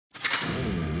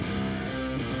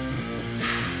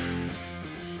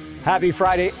Happy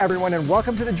Friday, everyone, and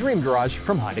welcome to the Dream Garage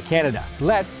from Honda Canada.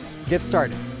 Let's get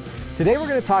started. Today we're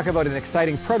going to talk about an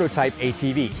exciting prototype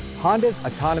ATV, Honda's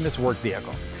autonomous work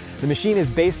vehicle. The machine is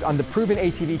based on the proven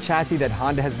ATV chassis that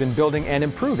Honda has been building and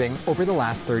improving over the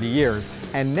last 30 years,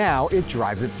 and now it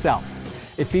drives itself.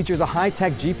 It features a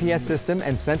high-tech GPS system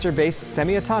and sensor-based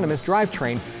semi-autonomous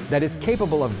drivetrain that is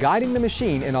capable of guiding the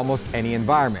machine in almost any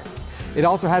environment. It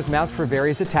also has mounts for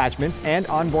various attachments and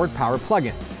onboard power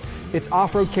plugins. Its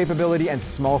off-road capability and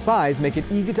small size make it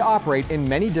easy to operate in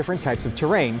many different types of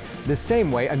terrain, the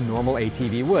same way a normal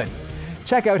ATV would.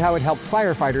 Check out how it helped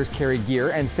firefighters carry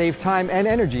gear and save time and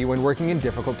energy when working in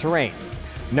difficult terrain.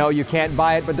 No, you can't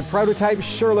buy it, but the prototype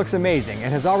sure looks amazing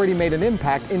and has already made an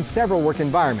impact in several work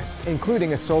environments,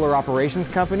 including a solar operations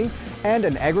company and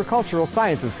an agricultural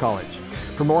sciences college.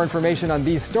 For more information on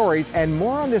these stories and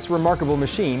more on this remarkable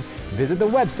machine, visit the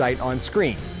website on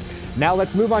screen. Now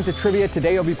let's move on to trivia.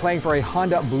 Today you'll be playing for a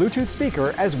Honda Bluetooth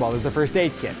speaker as well as the first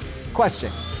aid kit. Question: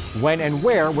 when and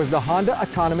where was the Honda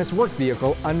autonomous work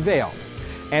vehicle unveiled?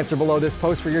 Answer below this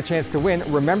post for your chance to win.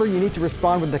 Remember, you need to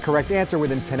respond with the correct answer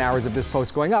within 10 hours of this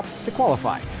post going up to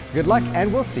qualify. Good luck,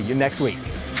 and we'll see you next week.